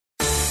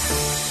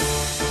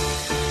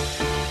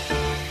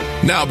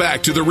Now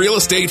back to the Real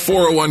Estate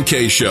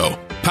 401k Show,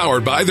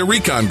 powered by the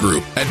Recon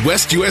Group at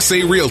West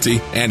USA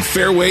Realty and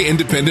Fairway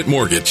Independent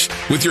Mortgage,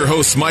 with your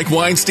hosts Mike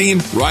Weinstein,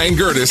 Ryan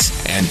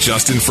Gertis, and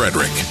Justin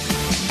Frederick.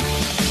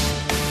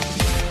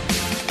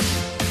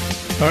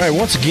 All right,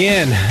 once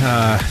again,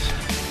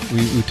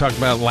 we talked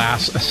about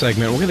last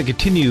segment. We're going to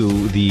continue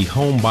the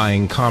home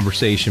buying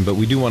conversation, but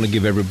we do want to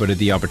give everybody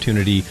the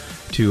opportunity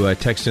to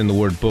text in the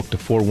word book to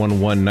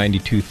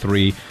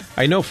 411-923.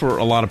 I know for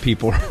a lot of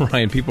people,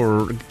 Ryan, people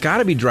are got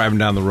to be driving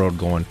down the road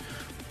going,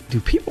 do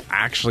people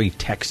actually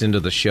text into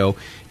the show?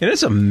 And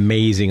it's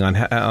amazing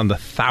on the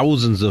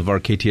thousands of our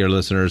KTR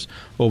listeners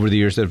over the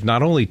years that have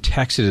not only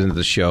texted into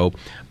the show,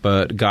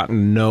 but gotten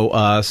to know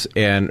us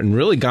and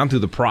really gone through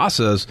the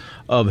process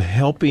of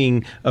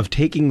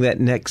taking that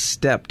next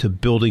step to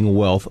building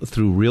wealth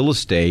through real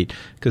estate,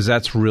 because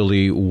that's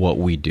really what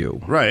we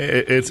do. Right.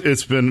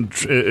 It's been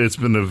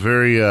a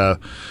very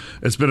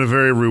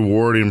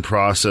rewarding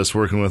process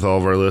working with all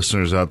of our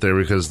listeners out there,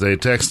 because they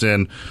text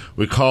in,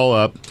 we call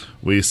up,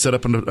 we set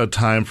up a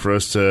time for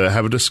us to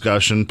have a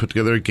discussion, put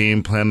together a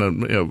game plan,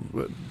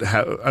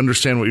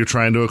 understand what you're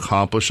trying to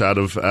accomplish out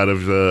of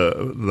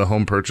the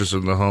home purchase or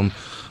the home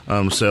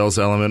sales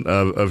element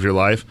of your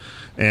life,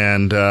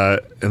 and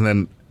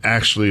then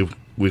actually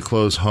we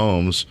close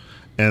homes,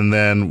 and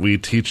then we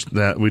teach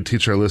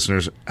our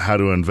listeners how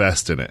to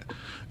invest in it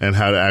and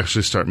how to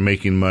actually start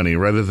making money,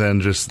 rather than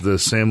just the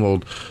same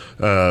old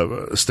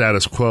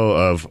status quo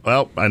of,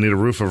 well, I need a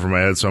roof over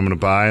my head, so I'm going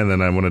to buy, and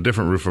then I want a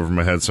different roof over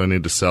my head, so I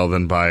need to sell,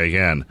 then buy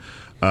again.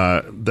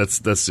 That's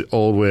the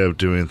old way of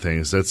doing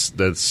things. That's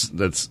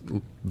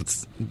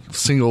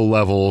single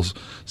levels,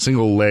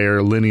 single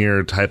layer,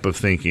 linear type of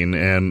thinking,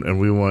 and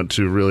we want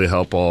to really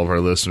help all of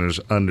our listeners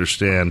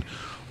understand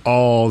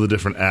all the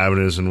different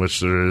avenues in which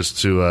there is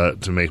to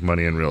make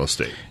money in real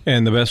estate.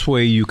 And the best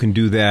way you can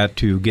do that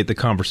to get the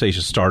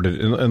conversation started,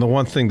 and the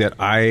one thing that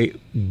I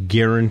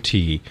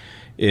guarantee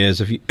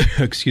is if you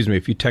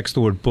text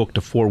the word book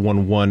to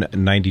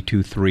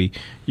 411-923,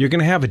 you're going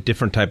to have a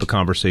different type of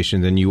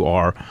conversation than you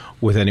are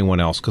with anyone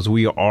else, because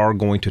we are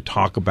going to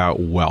talk about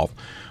wealth.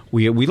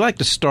 We like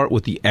to start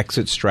with the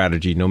exit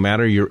strategy, no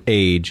matter your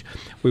age.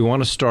 We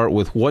want to start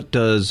with, what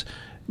does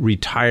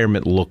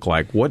retirement look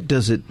like? What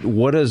does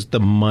the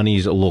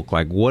monies look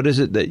like? What is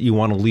it that you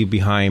want to leave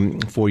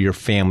behind for your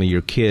family,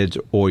 your kids,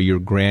 or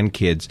your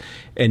grandkids?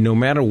 And no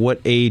matter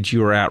what age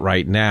you're at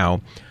right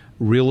now,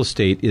 real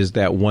estate is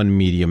that one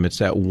medium. It's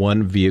that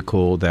one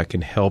vehicle that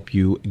can help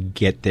you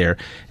get there.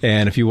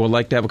 And if you would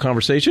like to have a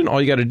conversation, all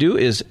you got to do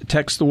is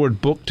text the word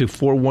book to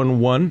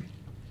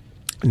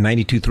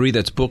 411-923.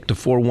 That's book to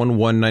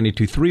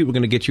 411-923. We're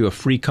going to get you a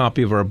free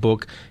copy of our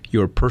book,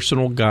 Your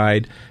Personal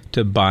Guide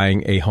to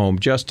Buying a Home.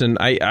 Justin,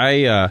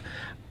 I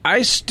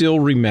still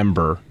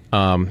remember,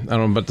 I don't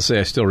know about to say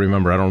I still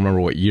remember. I don't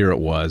remember what year it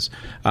was,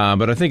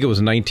 but I think it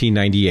was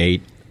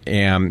 1998,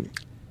 and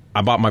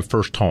I bought my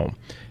first home.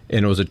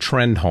 And it was a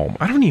Trend home.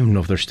 I don't even know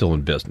if they're still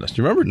in business.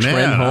 Do you remember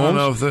Trend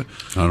homes? I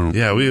don't know.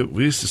 Yeah, we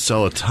used to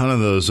sell a ton of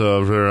those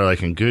over there,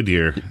 like in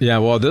Goodyear. Yeah,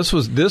 well, this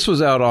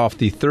was out off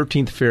the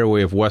 13th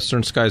fairway of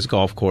Western Skies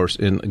Golf Course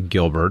in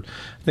Gilbert.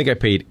 I think I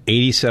paid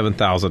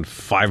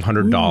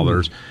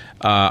 $87,500.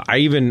 I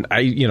even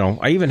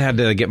had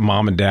to get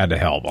mom and dad to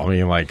help. I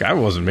mean, like, I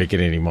wasn't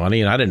making any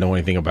money, and I didn't know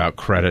anything about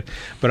credit.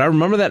 But I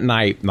remember that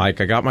night,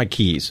 like, I got my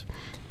keys.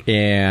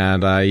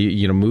 And I,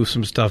 moved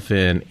some stuff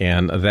in,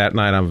 and that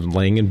night I'm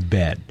laying in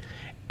bed,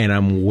 and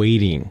I'm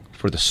waiting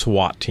for the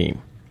SWAT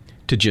team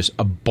to just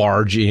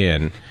barge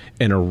in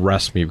and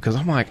arrest me, because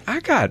I'm like,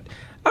 I've got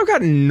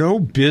no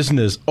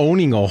business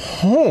owning a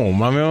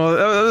home. I mean,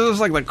 it was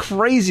like the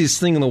craziest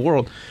thing in the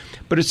world.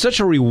 But it's such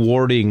a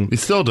rewarding... You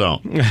still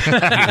don't.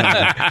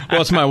 Well,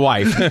 it's my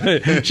wife.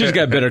 She's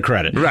got better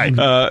credit. Right.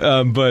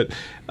 But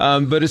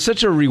it's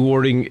such a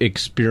rewarding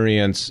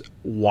experience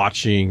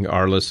watching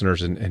our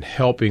listeners and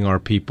helping our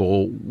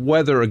people,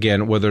 whether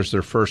it's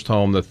their first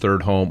home, the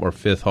third home, or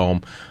fifth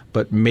home,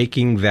 but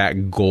making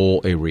that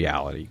goal a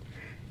reality.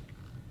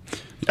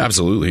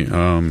 Absolutely.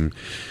 A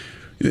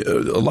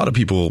lot of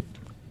people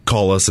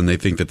call us and they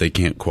think that they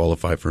can't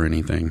qualify for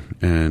anything,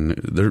 and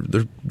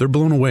they're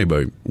blown away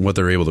by what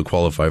they're able to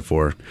qualify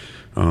for,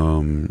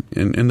 and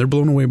they're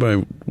blown away by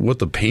what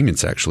the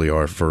payments actually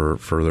are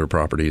for their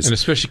properties, and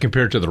especially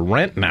compared to the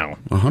rent now.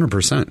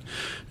 100%,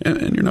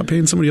 and you're not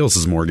paying somebody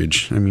else's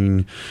mortgage. I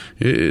mean,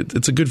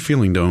 it's a good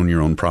feeling to own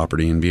your own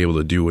property and be able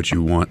to do what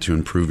you want to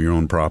improve your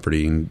own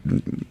property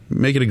and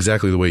make it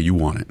exactly the way you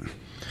want it.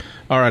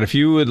 All right, if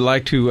you would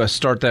like to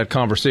start that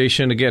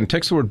conversation, again,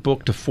 text the word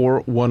book to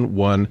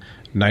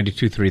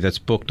 411-923. That's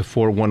book to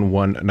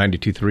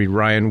 411-923.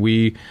 Ryan,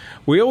 we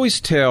always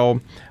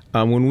tell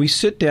when we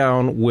sit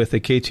down with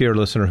a KTR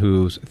listener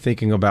who's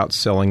thinking about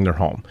selling their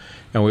home,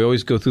 and we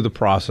always go through the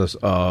process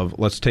of,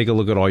 let's take a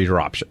look at all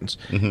your options.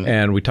 Mm-hmm.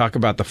 And we talk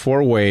about the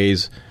 4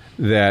 ways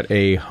that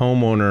a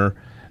homeowner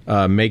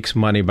makes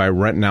money by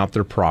renting out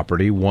their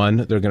property. 1,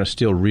 they're going to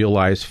still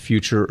realize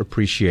future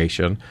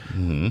appreciation,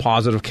 mm-hmm.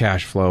 positive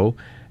cash flow,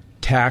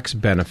 tax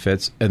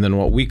benefits, and then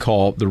what we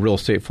call the real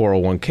estate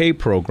 401k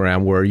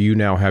program, where you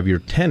now have your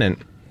tenant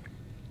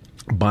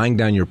buying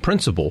down your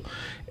principal.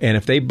 And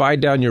if they buy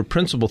down your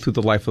principal through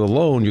the life of the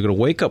loan, you're going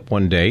to wake up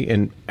one day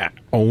and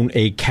own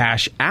a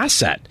cash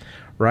asset,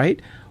 right?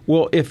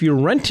 Well, if you're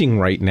renting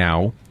right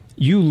now,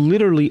 you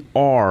literally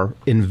are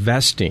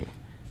investing.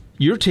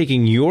 You're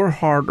taking your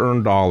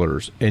hard-earned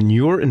dollars and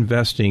you're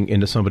investing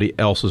into somebody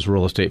else's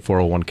real estate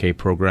 401k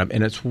program.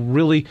 And it's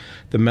really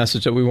the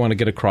message that we want to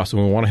get across,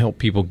 and we want to help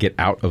people get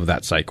out of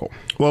that cycle.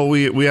 Well,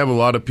 we have a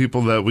lot of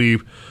people that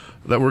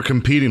we're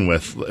competing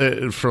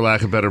with, for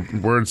lack of better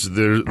words.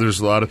 There's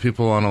a lot of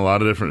people on a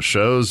lot of different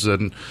shows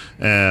and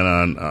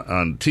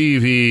on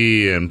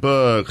TV and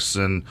books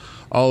and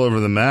all over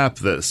the map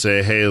that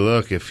say, hey,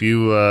 look, if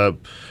you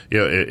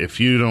if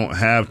you don't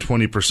have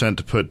 20%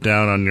 to put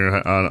down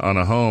on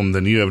a home,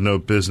 then you have no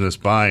business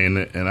buying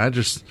it. And I'm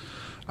just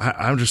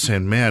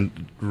saying,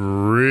 man,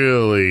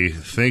 really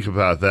think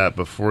about that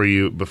before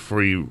you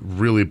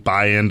really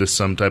buy into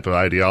some type of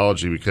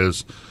ideology,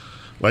 because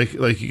like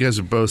you guys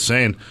are both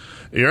saying,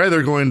 you're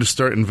either going to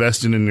start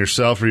investing in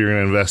yourself or you're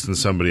going to invest in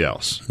somebody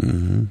else.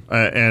 Mm-hmm.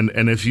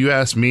 And if you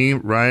ask me,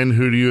 Ryan,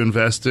 who do you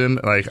invest in?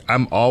 Like,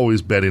 I'm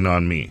always betting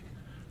on me,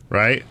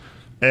 right?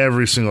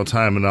 Every single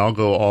time, and I'll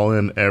go all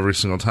in every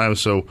single time.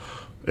 So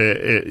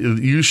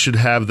you should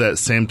have that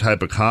same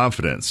type of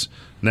confidence.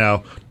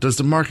 Now, does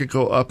the market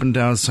go up and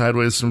down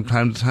sideways from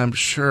time to time?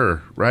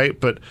 Sure, right?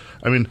 But,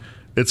 I mean,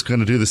 it's going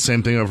to do the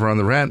same thing over on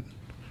the rent.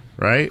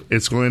 Right?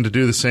 It's going to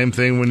do the same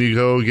thing when you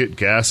go get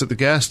gas at the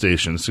gas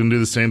station. It's going to do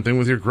the same thing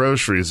with your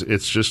groceries.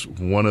 It's just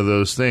one of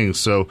those things.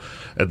 So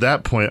at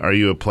that point, are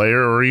you a player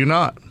or are you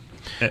not?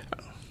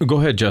 Go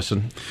ahead,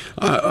 Justin.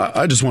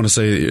 I just want to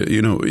say,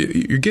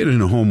 you're getting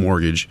a home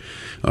mortgage.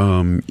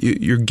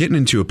 You're getting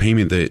into a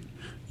payment that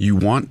you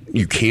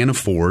can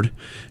afford.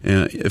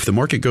 If the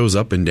market goes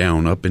up and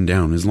down,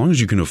 as long as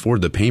you can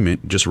afford the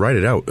payment, just write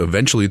it out.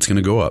 Eventually, it's going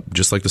to go up,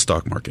 just like the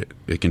stock market.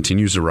 It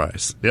continues to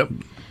rise. Yep.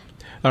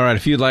 All right,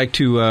 if you'd like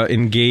to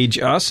engage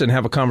us and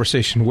have a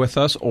conversation with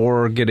us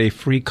or get a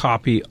free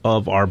copy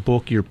of our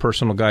book, Your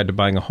Personal Guide to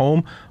Buying a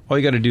Home, all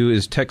you got to do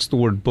is text the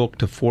word book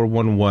to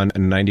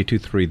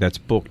 411-923. That's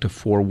book to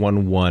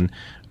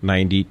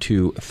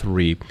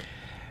 411-923.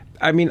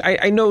 I mean,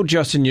 I know,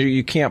 Justin,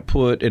 you can't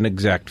put an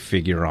exact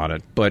figure on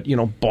it, but,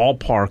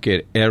 ballpark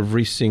it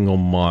every single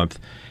month.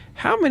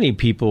 How many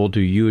people do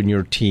you and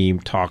your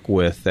team talk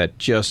with that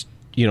just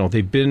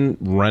they've been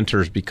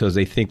renters because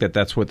they think that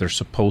that's what they're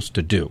supposed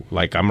to do?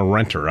 Like, I'm a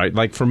renter, right?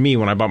 Like, for me,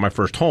 when I bought my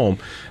first home,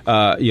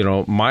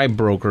 my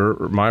broker,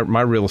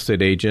 my real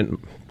estate agent,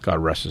 God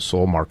rest his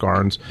soul, Mark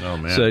Arns,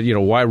 said,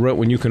 why rent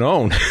when you can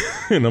own?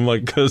 And I'm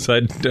like, because I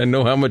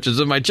know how much is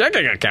in my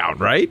checking account,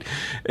 right?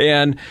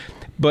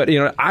 But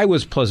I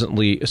was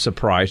pleasantly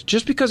surprised,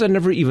 just because I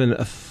never even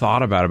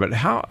thought about it. But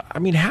how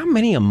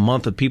many a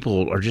month of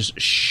people are just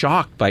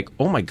shocked, like,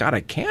 oh my God,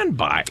 I can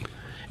buy.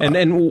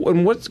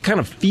 And what kind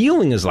of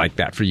feeling is like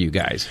that for you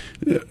guys?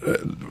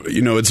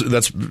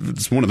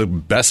 It's one of the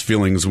best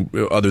feelings,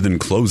 other than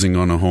closing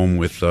on a home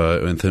with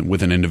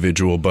an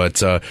individual.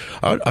 But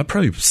I'd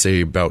probably say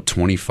about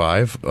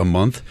 25 a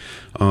month.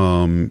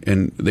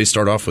 And they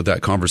start off with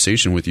that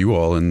conversation with you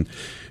all, and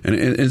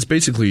it's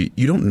basically,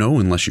 you don't know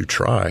unless you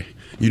try.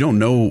 You don't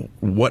know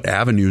what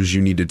avenues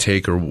you need to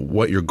take or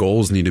what your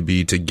goals need to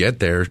be to get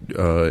there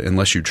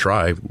unless you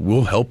try.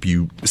 We'll help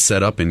you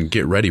set up and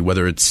get ready,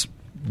 whether it's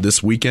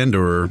this weekend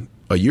or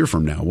a year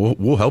from now.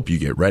 We'll help you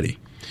get ready.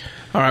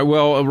 All right.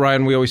 Well,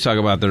 Ryan, we always talk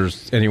about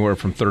there's anywhere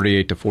from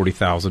 38 to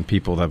 40,000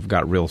 people that have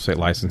got real estate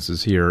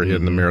licenses here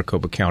in the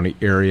Maricopa County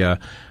area.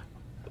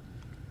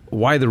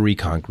 Why the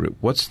Recon Group?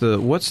 What's the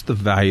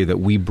value that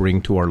we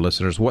bring to our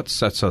listeners? What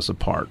sets us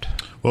apart?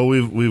 Well,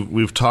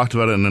 we've talked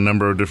about it in a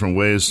number of different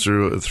ways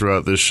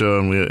throughout this show,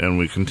 and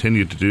we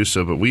continue to do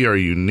so. But we are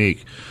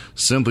unique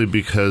simply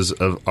because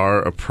of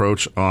our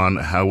approach on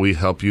how we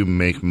help you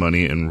make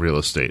money in real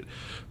estate.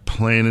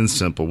 Plain and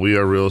simple. We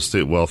are real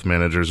estate wealth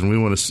managers, and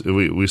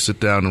we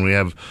sit down and we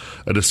have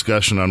a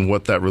discussion on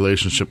what that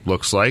relationship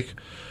looks like.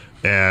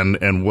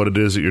 And what it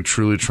is that you're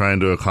truly trying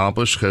to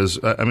accomplish. Because,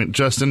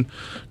 Justin,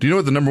 do you know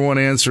what the number one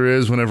answer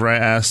is whenever I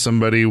ask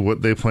somebody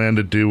what they plan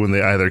to do when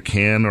they either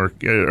can or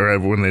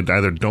when they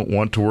either don't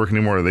want to work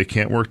anymore or they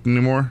can't work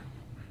anymore?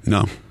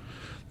 No.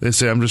 They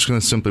say, I'm just going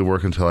to simply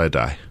work until I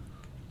die.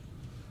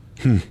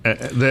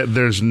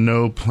 There's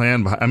no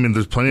plan behind.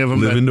 There's plenty of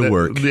them. Living to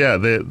work. Yeah,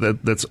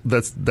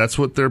 that's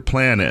what their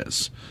plan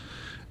is.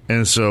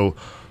 And so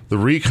the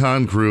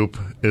Recon Group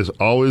is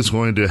always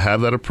going to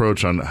have that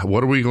approach on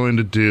what are we going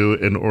to do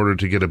in order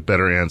to get a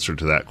better answer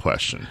to that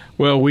question.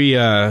 Well,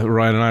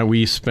 Ryan and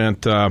I,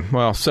 spent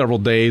several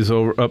days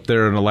up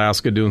there in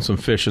Alaska doing some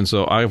fishing,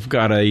 so I've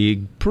got a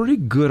pretty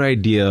good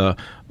idea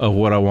of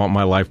what I want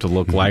my life to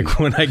look like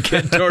when I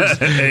get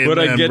towards Amen,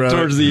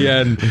 towards the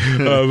end.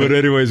 But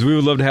anyways, we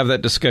would love to have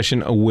that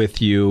discussion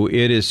with you.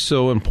 It is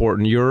so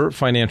important. Your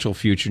financial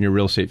future and your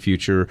real estate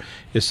future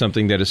is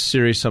something that is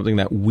serious, something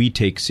that we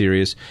take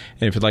serious.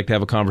 And if you'd like to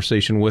have a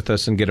conversation with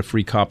us and get a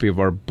free copy of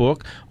our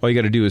book, all you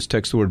got to do is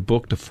text the word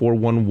book to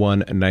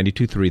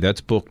 411-923.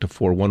 That's book to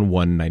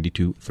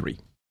 411-923.